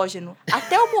totalmente andrógeno.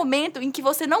 Até o momento em que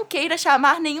você não queira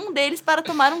chamar nenhum deles para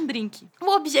tomar um drink. O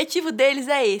objetivo deles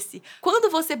é esse. Quando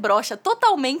você brocha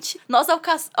totalmente, nós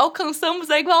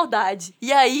alcançamos a igualdade.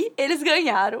 E aí, eles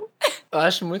ganharam. Eu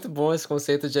acho muito bom esse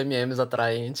conceito de M&M's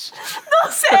atraente.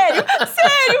 Não, sério,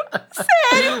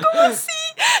 como assim?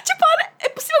 Tipo, olha,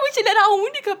 possivelmente ele era a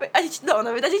única...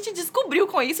 na verdade, a gente descobriu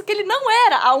com isso que ele não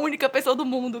era a única pessoa do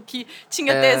mundo que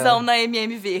tinha tesão na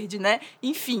M&M verde, né?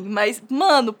 Enfim, mas,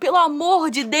 mano, pelo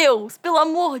amor de Deus.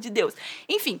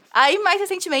 Enfim, aí mais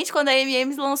recentemente, quando a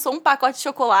M&M's lançou um pacote de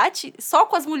chocolate, só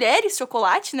com as mulheres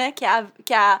chocolate, né? Que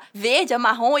é a verde, a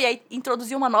marrom, e aí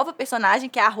introduziu uma nova personagem,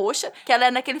 que é a roxa, que ela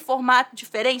é naquele formato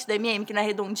diferente da M&M, que não é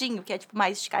redondinho, que é tipo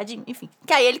mais esticadinho, enfim.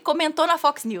 Que aí ele comentou na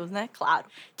Fox News, né? Claro.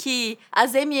 Que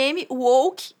as M&M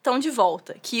woke estão de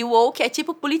volta. Que o woke é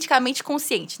tipo politicamente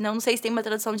consciente. Não sei se tem uma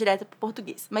tradução direta para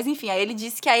português. Mas enfim, aí ele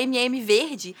disse que a M&M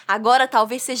verde agora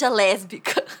talvez seja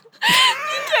lésbica.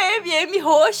 E que a a M&M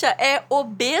roxa é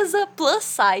obesa plus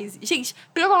size. Gente,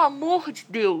 pelo amor de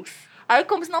Deus. Aí,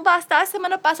 como se não bastasse,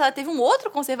 semana passada teve um outro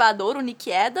conservador, o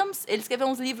Nick Adams. Ele escreveu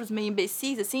uns livros meio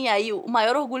imbecis, assim. Aí, o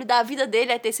maior orgulho da vida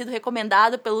dele é ter sido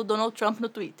recomendado pelo Donald Trump no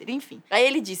Twitter. Enfim. Aí,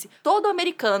 ele disse: todo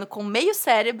americano com meio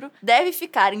cérebro deve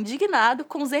ficar indignado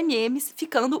com os M&Ms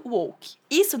ficando woke.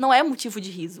 Isso não é motivo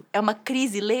de riso. É uma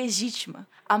crise legítima.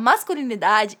 A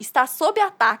masculinidade está sob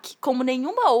ataque como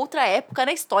nenhuma outra época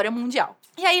na história mundial.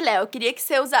 E aí, Léo, eu queria que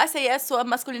você usasse aí a sua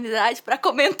masculinidade pra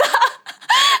comentar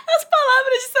as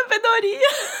palavras de sabedoria.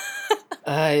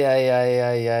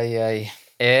 Ai.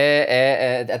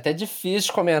 É até difícil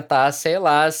de comentar, sei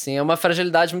lá, assim, é uma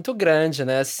fragilidade muito grande,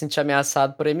 né, se sentir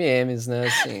ameaçado por M&Ms, né,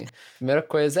 assim, primeira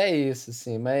coisa é isso,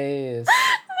 assim, mas...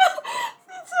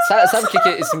 Sabe o que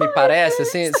isso me parece,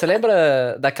 assim? Você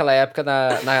lembra daquela época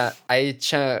aí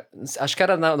tinha... Acho que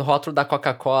era no rótulo da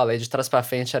Coca-Cola, aí de trás pra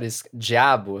frente era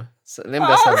diabo? Você lembra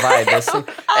dessa vibe, assim?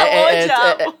 Alô,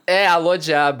 diabo! Alô,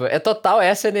 diabo. É total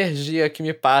essa energia que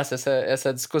me passa,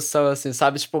 essa discussão, assim,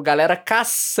 sabe? Tipo, galera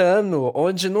caçando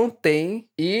onde não tem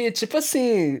e, tipo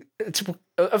assim... Tipo,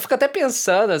 eu fico até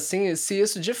pensando, assim, se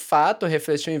isso de fato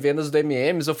refletiu em vendas do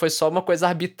M&M's ou foi só uma coisa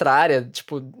arbitrária,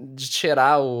 tipo, de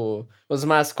tirar os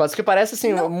mascotes, que parece,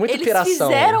 assim, muita piração. Eles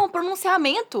fizeram um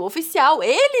pronunciamento oficial.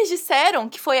 Eles disseram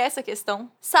que foi essa questão.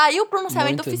 Saiu o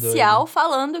pronunciamento Muito oficial doido.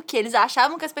 Falando que eles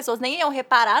achavam que as pessoas nem iam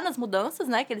reparar nas mudanças,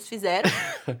 né, que eles fizeram.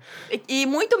 e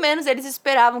muito menos eles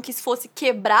esperavam que isso fosse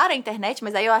quebrar a internet,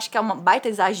 mas aí eu acho que é um baita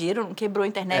exagero, não quebrou a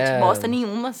internet bosta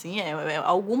nenhuma, assim, é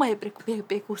alguma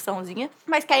repercussãozinha.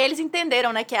 Mas que aí eles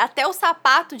entenderam, né, que até o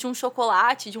sapato de um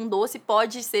chocolate, de um doce,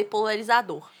 pode ser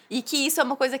polarizador. E que isso é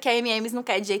uma coisa que a M&M's não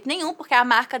quer de jeito nenhum, porque a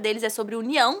marca deles é sobre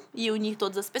união e unir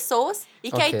todas as pessoas.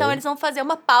 E que aí, então, eles vão fazer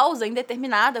uma pausa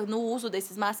indeterminada no uso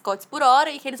desses mascotes por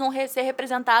hora e que eles vão ser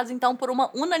representados, então, por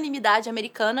uma unanimidade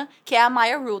americana, que é a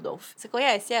Maya Rudolph. Você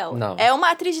conhece ela? Não. É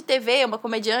uma atriz de TV, uma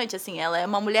comediante, assim, ela é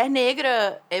uma mulher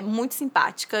negra, é muito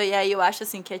simpática, e aí eu acho,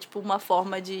 assim, que é, tipo, uma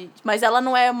forma de... Mas ela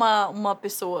não é uma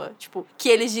pessoa, tipo, que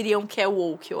eles diriam que é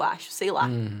woke, eu acho, sei lá.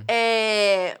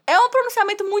 É um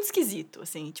pronunciamento muito esquisito,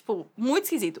 assim, tipo, muito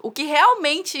esquisito. O que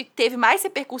realmente teve mais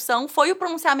repercussão foi o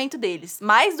pronunciamento deles,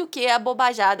 mais do que a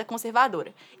bobajada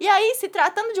conservadora. E aí, se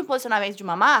tratando de um posicionamento de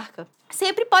uma marca,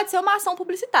 sempre pode ser uma ação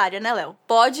publicitária, né, Léo?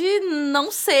 Pode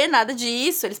não ser nada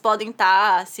disso, eles podem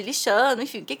estar se lixando,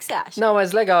 enfim, o que você acha? Não,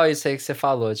 mas legal isso aí que você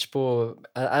falou, tipo,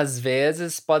 às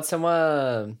vezes pode ser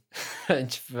uma... A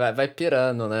gente vai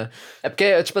pirando, né? É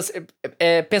porque, tipo assim,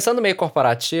 pensando meio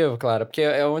corporativo, claro, porque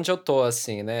é onde eu tô,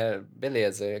 assim, né?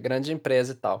 Beleza, é grande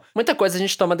empresa e tal. Muita coisa a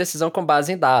gente toma decisão com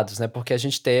base em dados, né? Porque a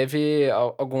gente teve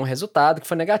algum resultado que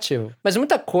foi negativo. Mas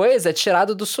muita coisa é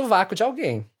tirado do sovaco de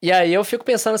alguém. E aí eu fico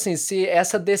pensando assim, se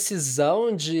essa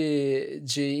decisão de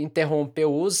interromper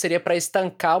o uso seria para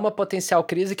estancar uma potencial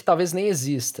crise que talvez nem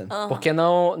exista. Porque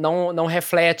não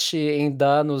reflete em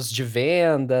danos de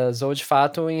vendas ou, de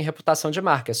fato, em reputação de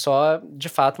marca. É só, de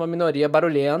fato, uma minoria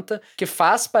barulhenta que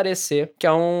faz parecer que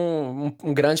é um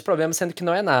grande problema, sendo que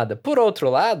não é nada. Por outro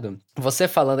lado, você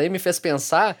falando aí me fez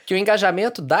pensar que o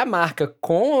engajamento da marca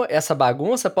com essa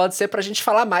bagunça pode ser pra gente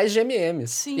falar mais de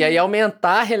M&M's. Sim. E aí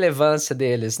aumentar a relevância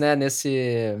deles, né,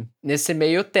 nesse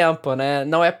meio tempo, né?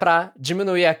 Não é pra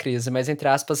diminuir a crise, mas, entre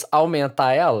aspas,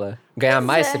 aumentar ela. Ganhar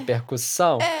mais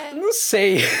repercussão? Não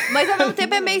sei. Mas ao mesmo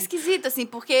tempo é meio esquisito, assim,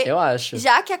 porque... Eu acho.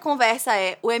 Já que a conversa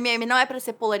o M&M não é pra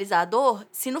ser polarizador,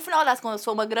 se no final das contas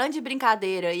for uma grande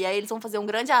brincadeira, e aí eles vão fazer um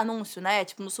grande anúncio, né,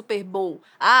 tipo no Super Bowl,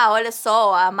 olha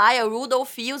só, a Maya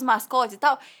Rudolph e os mascotes e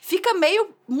tal, fica meio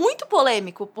muito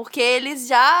polêmico, porque eles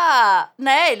já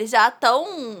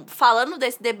estão falando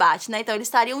desse debate, né, então eles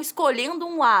estariam escolhendo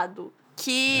um lado.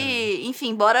 Que, enfim,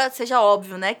 embora seja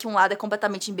óbvio, né, que um lado é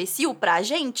completamente imbecil pra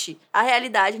gente, a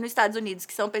realidade nos Estados Unidos,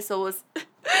 que são pessoas...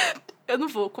 Eu não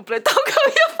vou completar o que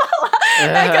eu ia falar.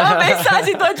 É aquela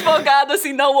mensagem do advogado,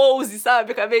 assim, não ouse,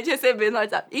 sabe? Eu acabei de receber no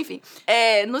WhatsApp. Enfim,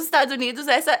 nos Estados Unidos,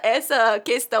 essa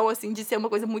questão, assim, de ser uma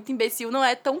coisa muito imbecil não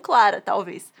é tão clara,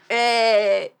 talvez.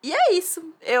 E é isso.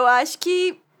 Eu acho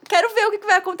que... Quero ver o que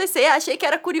vai acontecer. Achei que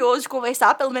era curioso de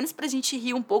conversar, pelo menos pra gente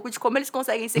rir um pouco de como eles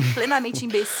conseguem ser plenamente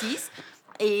imbecis.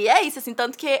 E é isso, assim,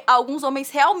 tanto que alguns homens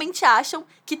realmente acham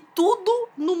que tudo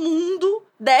no mundo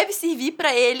deve servir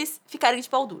pra eles ficarem de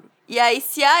pau duro. E aí,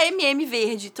 se a MM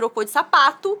Verde trocou de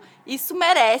sapato, isso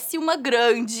merece uma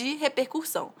grande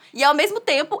repercussão. E, ao mesmo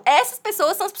tempo, essas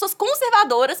pessoas são as pessoas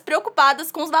conservadoras,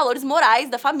 preocupadas com os valores morais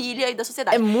da família e da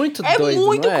sociedade. É muito doido, É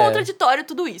muito não é? contraditório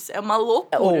tudo isso. É uma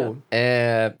loucura.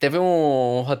 Teve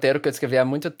um roteiro que eu escrevi há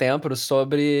muito tempo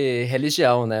sobre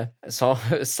religião, né? Só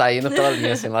saindo pela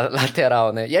linha, assim,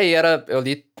 lateral, né? E aí eu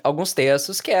li alguns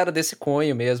textos que era desse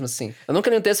cunho mesmo, assim. Eu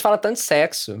nunca li um texto que fala tanto de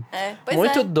sexo. Pois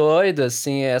muito doido,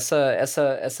 assim,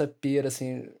 essa pira,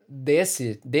 assim,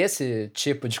 desse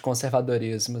tipo de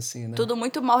conservadorismo, assim, né? Tudo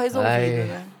muito mal resolvido,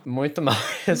 né? Muito mal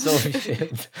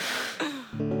resolvido.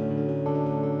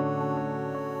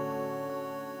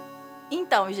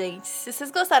 Então, gente, se vocês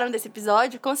gostaram desse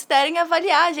episódio, considerem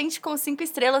avaliar a gente com 5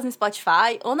 estrelas no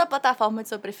Spotify ou na plataforma de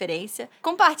sua preferência.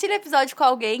 Compartilhe o episódio com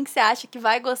alguém que você acha que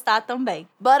vai gostar também.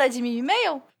 Bora de meme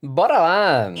e-mail? Bora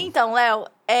lá! Então, Léo,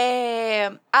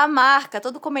 a marca,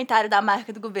 todo comentário da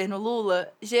marca do governo Lula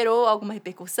gerou alguma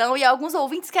repercussão e alguns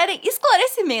ouvintes querem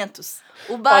esclarecimentos.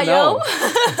 O Baião...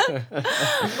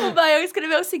 O Baião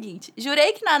escreveu o seguinte: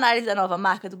 jurei que na análise da nova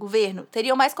marca do governo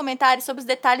teriam mais comentários sobre os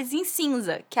detalhes em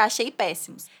cinza, que achei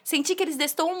péssimos. Senti que eles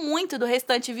destoam muito do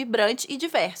restante vibrante e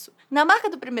diverso. Na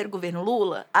marca do primeiro governo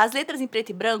Lula, as letras em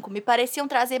preto e branco me pareciam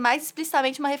trazer mais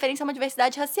explicitamente uma referência a uma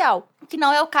diversidade racial, o que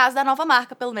não é o caso da nova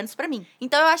marca, pelo menos pra mim.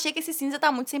 Então eu achei que esse cinza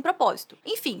tá muito sem propósito.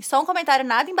 Enfim, só um comentário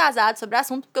nada embasado sobre o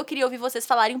assunto, porque eu queria ouvir vocês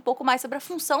falarem um pouco mais sobre a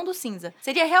função do cinza.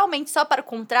 Seria realmente só para o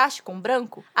contraste com o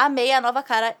branco? Amei a nova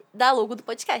cara da logo do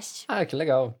podcast. Ah, que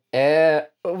legal.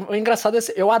 O engraçado é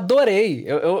assim, eu adorei.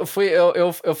 Eu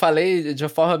falei de uma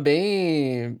forma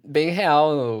bem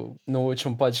real no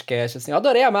último podcast, assim. Eu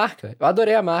adorei a marca.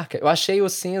 Eu achei o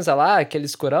cinza lá, aquele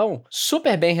escurão,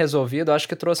 super bem resolvido. Eu acho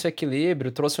que trouxe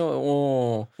equilíbrio, trouxe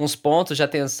uns pontos de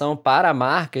atenção para a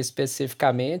marca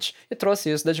especificamente e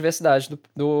trouxe isso da diversidade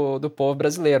do povo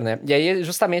brasileiro, né? E aí,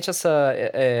 justamente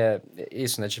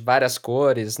isso, né? De várias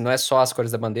cores, não é só as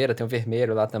cores da bandeira, tem o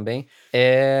vermelho lá também.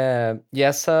 E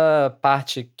essa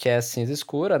parte que é cinza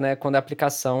escura, né? Quando a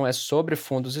aplicação é sobre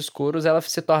fundos escuros, ela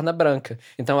se torna branca.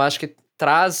 Então, eu acho que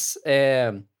traz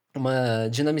uma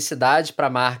dinamicidade para a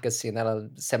marca, assim, né? Ela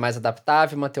ser mais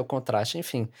adaptável, manter o contraste,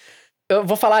 enfim. Eu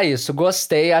vou falar isso,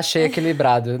 gostei, achei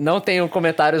equilibrado. Não tenho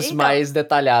comentários mais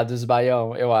detalhados,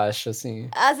 Baião, eu acho, assim.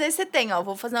 Às vezes você tem,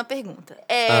 vou fazer uma pergunta.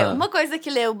 Uma coisa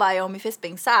que ler o Baião me fez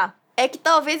pensar é que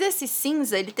talvez esse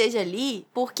cinza, ele esteja ali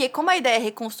porque, como a ideia é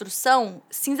reconstrução,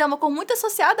 cinza é uma cor muito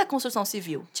associada à construção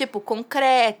civil. Tipo,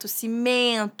 concreto,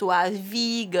 cimento, as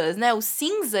vigas, né? O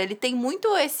cinza, ele tem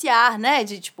muito esse ar, né?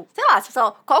 De, tipo, sei lá, você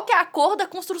fala, qual que é a cor da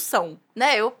construção?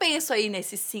 Né? Eu penso aí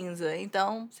nesse cinza.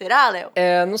 Então, será, Léo?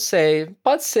 Não sei.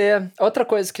 Pode ser. Outra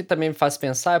coisa que também me faz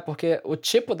pensar é porque o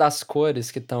tipo das cores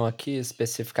que estão aqui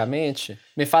especificamente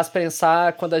me faz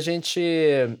pensar quando a gente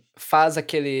faz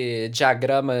aquele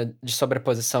diagrama de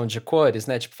sobreposição de cores,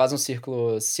 né? Tipo, faz um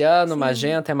círculo ciano,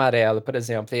 magenta e amarelo, por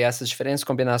exemplo. E essas diferentes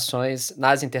combinações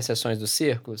nas interseções dos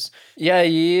círculos. E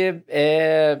aí,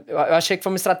 eu achei que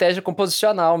foi uma estratégia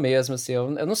composicional mesmo, assim. Eu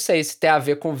não sei se tem a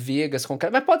ver com vigas,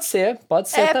 mas pode ser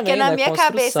também, né? Porque na minha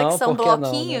cabeça, que são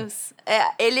bloquinhos, não,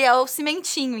 né? Ele é o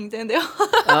cimentinho, entendeu?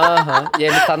 E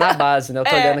ele tá na base, né? Eu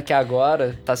tô olhando aqui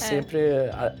agora, tá sempre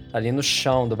ali no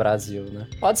chão do Brasil, né?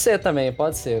 Pode ser também,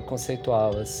 pode ser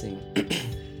conceitual, assim.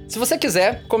 Se você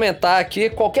quiser comentar aqui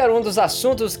qualquer um dos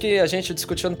assuntos que a gente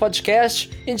discutiu no podcast,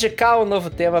 indicar um novo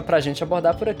tema pra gente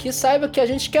abordar por aqui, saiba que a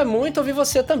gente quer muito ouvir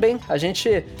você também. A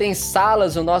gente tem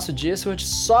salas no nosso Discord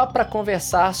só pra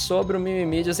conversar sobre o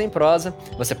Mimimídias em prosa.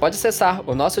 Você pode acessar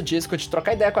o nosso Discord e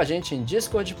trocar ideia com a gente em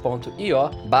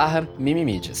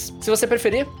discord.io/mimimídias. Se você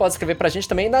preferir, pode escrever pra gente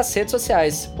também nas redes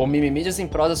sociais. O Mimimídias em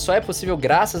prosa só é possível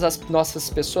graças às nossas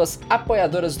pessoas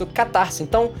apoiadoras do Catarse.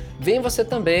 Então, vem você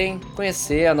também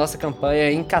conhecer a nossa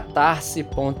campanha em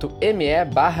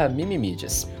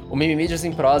catarse.me/mimimídias. O Mimimídias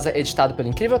em prosa é editado pelo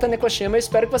incrível Tanekoshima e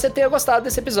espero que você tenha gostado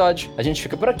desse episódio. A gente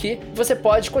fica por aqui e você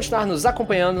pode continuar nos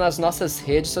acompanhando nas nossas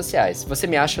redes sociais. Você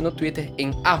me acha no Twitter em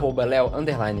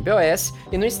 @leo_bos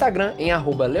e no Instagram em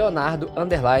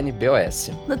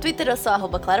 @leonardo_bos. No Twitter eu sou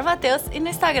 @claromateus e no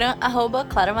Instagram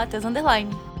 @claromateus_.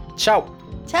 Tchau!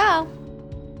 Tchau!